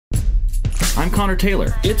I'm Connor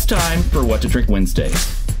Taylor. It's time for What to Drink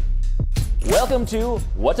Wednesdays. Welcome to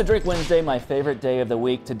What to Drink Wednesday, my favorite day of the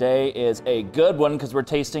week. Today is a good one because we're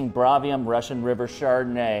tasting Bravium Russian River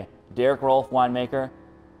Chardonnay. Derek Rolfe, winemaker,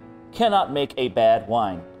 cannot make a bad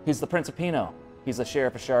wine. He's the Prince of Pinot. He's the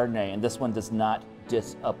sheriff of Chardonnay, and this one does not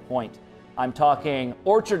disappoint. I'm talking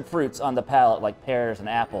orchard fruits on the palate like pears and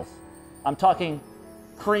apples. I'm talking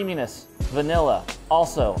creaminess, vanilla,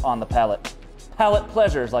 also on the palate. Palate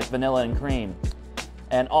pleasures like vanilla and cream.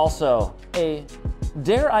 And also a,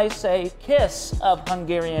 dare I say, kiss of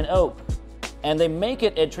Hungarian oak. And they make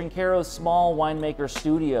it at Trinchero's small winemaker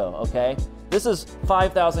studio, okay? This is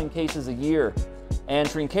 5,000 cases a year. And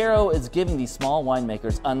Trinchero is giving these small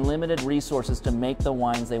winemakers unlimited resources to make the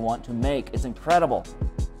wines they want to make. It's incredible.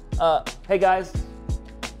 Hey guys,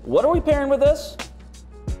 what are we pairing with this?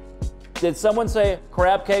 Did someone say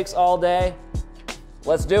crab cakes all day?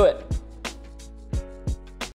 Let's do it.